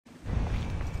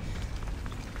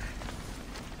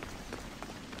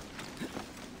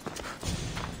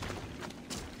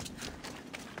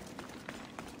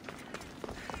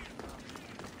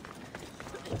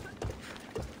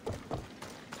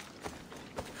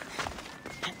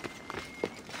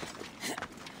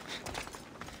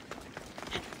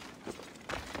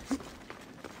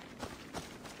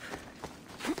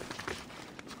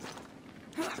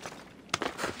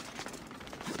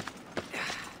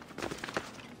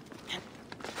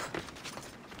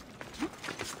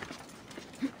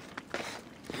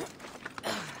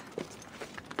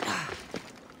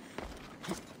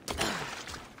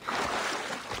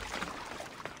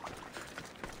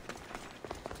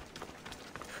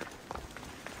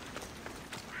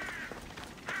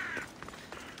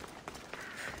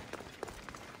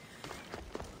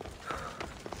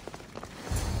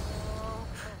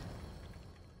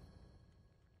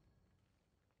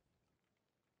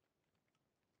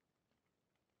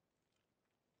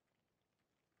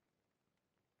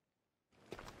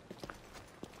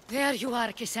There you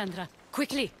are, Cassandra.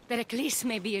 Quickly, Pericles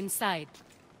may be inside.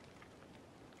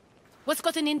 What's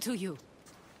gotten into you?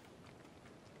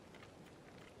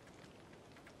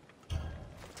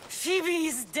 Phoebe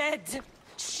is dead.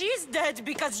 She's dead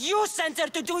because you sent her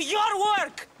to do your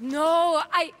work! No,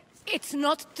 It's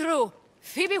not true.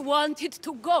 Phoebe wanted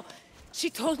to go. She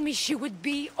told me she would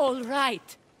be all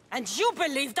right. And you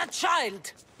believe that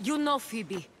child? You know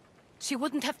Phoebe. She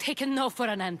wouldn't have taken no for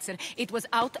an answer. It was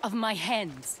out of my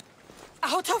hands.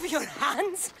 Out of your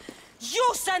hands?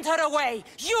 You sent her away!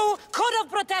 You could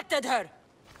have protected her!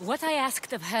 What I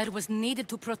asked of her was needed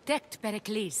to protect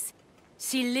Pericles.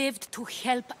 She lived to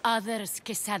help others,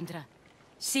 Cassandra.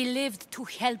 She lived to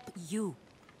help you.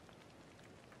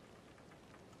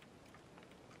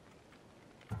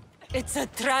 It's a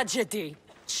tragedy.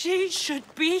 She should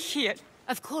be here.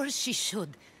 Of course she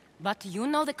should. But you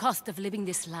know the cost of living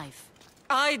this life.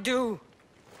 I do.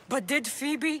 But did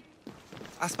Phoebe?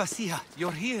 Aspasia,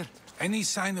 you're here. Any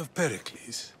sign of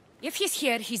Pericles? If he's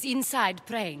here, he's inside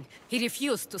praying. He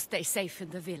refused to stay safe in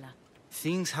the villa.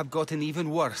 Things have gotten even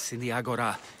worse in the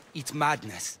Agora. It's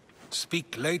madness.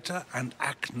 Speak later and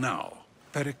act now.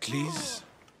 Pericles?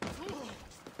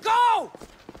 Go!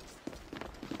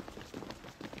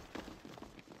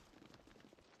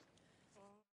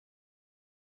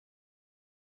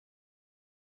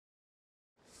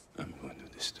 I'm going to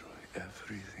destroy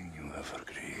everything you ever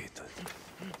created.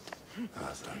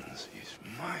 Athens is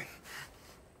mine.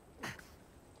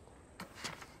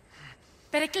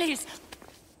 Pericles!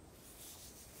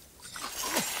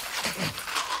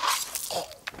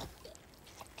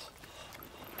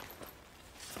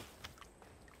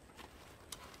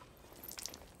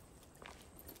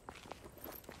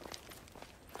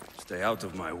 Stay out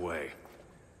of my way.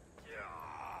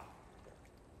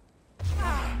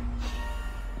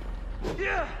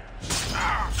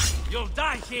 You'll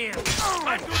die here!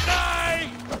 And you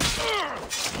die!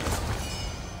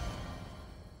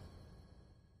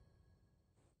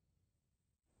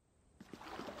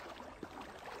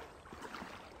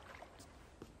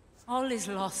 All is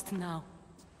lost now.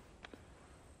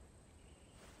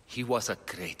 He was a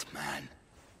great man.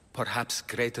 Perhaps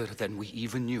greater than we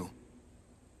even knew.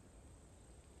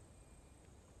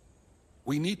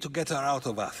 We need to get her out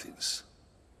of Athens.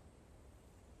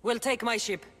 We'll take my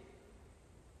ship.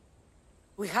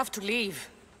 We have to leave.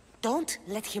 Don't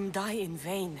let him die in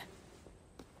vain.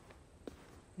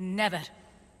 Never.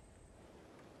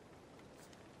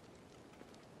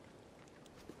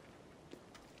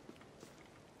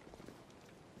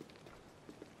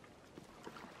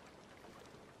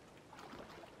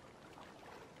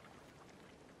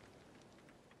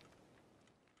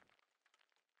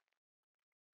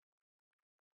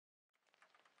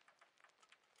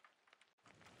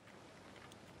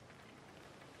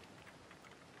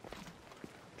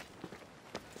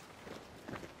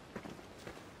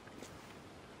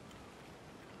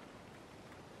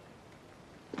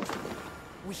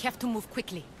 We have to move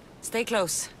quickly. Stay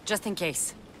close, just in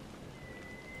case.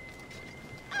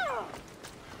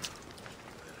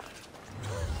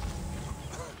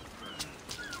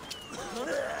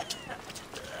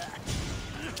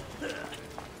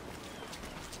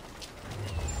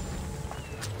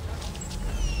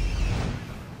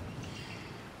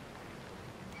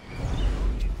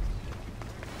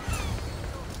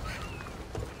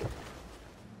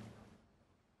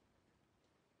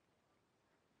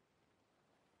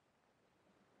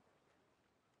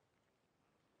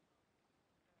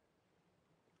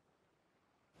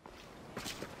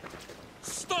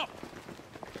 Stop!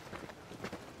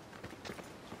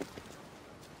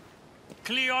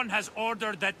 Cleon has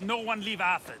ordered that no one leave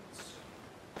Athens.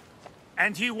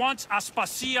 And he wants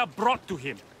Aspasia brought to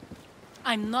him.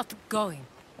 I'm not going.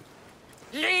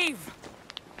 Leave!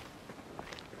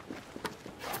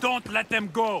 Don't let them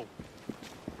go!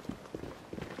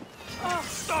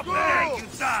 Stop there, you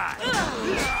die!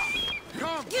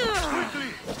 Come!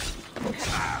 Quickly!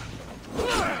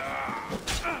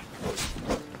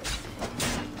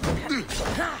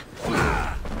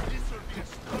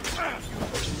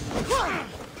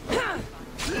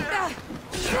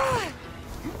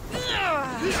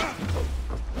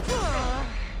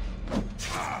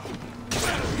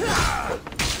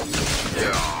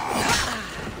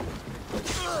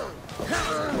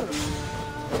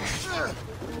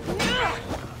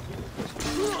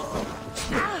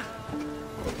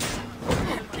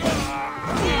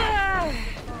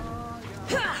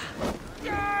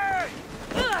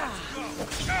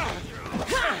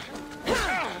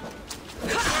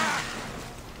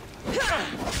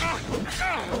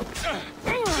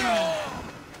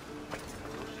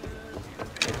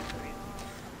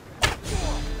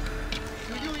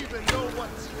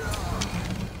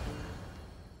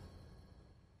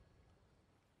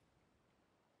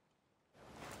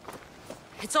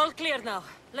 It's all clear now.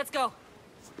 Let's go.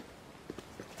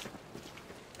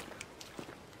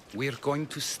 We're going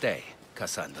to stay,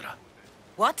 Cassandra.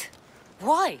 What?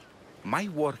 Why? My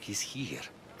work is here.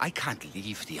 I can't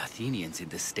leave the Athenians in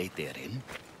the state they're in.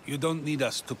 You don't need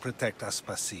us to protect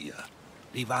Aspasia.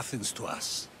 Leave Athens to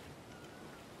us.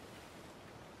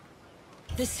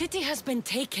 The city has been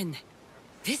taken.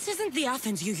 This isn't the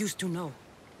Athens you used to know.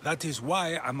 That is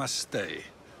why I must stay.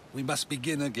 We must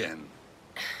begin again.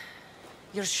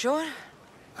 You're sure?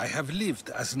 I have lived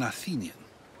as an Athenian,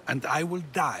 and I will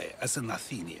die as an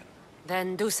Athenian.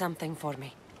 Then do something for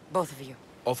me. Both of you.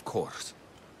 Of course.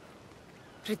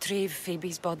 Retrieve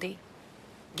Phoebe's body.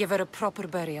 Give her a proper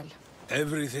burial.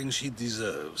 Everything she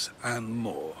deserves, and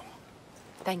more.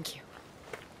 Thank you.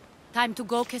 Time to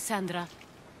go, Cassandra.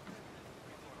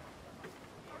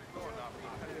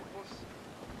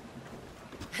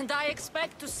 And I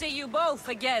expect to see you both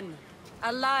again.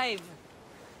 Alive.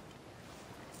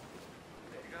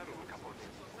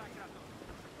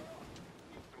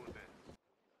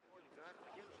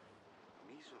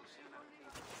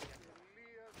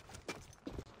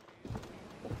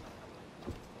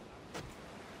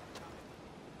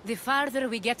 The farther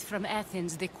we get from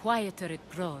Athens, the quieter it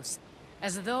grows.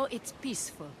 As though it's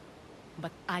peaceful.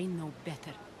 But I know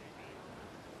better.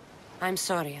 I'm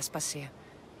sorry, Aspasia.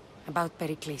 About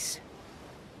Pericles.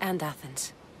 And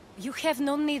Athens. You have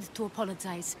no need to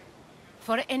apologize.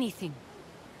 For anything.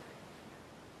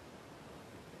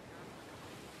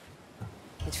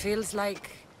 It feels like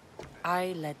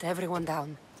I let everyone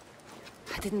down.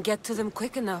 I didn't get to them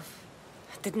quick enough.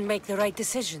 I didn't make the right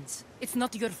decisions. It's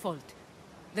not your fault.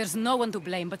 There's no one to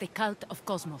blame but the cult of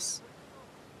Cosmos.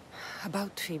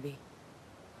 About Phoebe.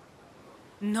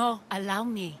 No, allow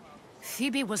me.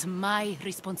 Phoebe was my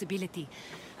responsibility.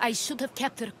 I should have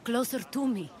kept her closer to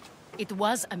me. It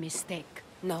was a mistake.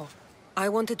 No. I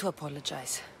wanted to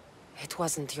apologize. It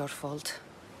wasn't your fault.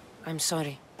 I'm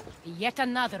sorry. Yet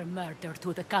another murder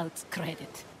to the cult's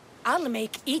credit. I'll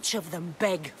make each of them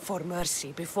beg for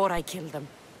mercy before I kill them.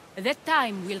 That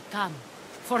time will come.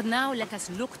 For now, let us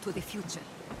look to the future.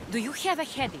 Do you have a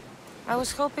heading? I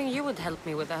was hoping you would help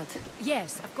me with that.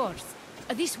 Yes, of course.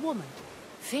 This woman.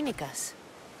 Phoenicas.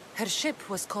 Her ship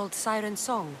was called Siren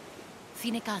Song.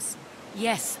 Phoenicas.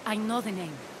 Yes, I know the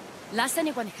name. Last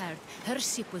anyone heard, her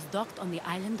ship was docked on the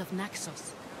island of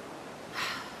Naxos.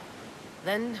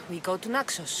 Then we go to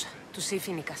Naxos to see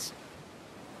Phoenicas.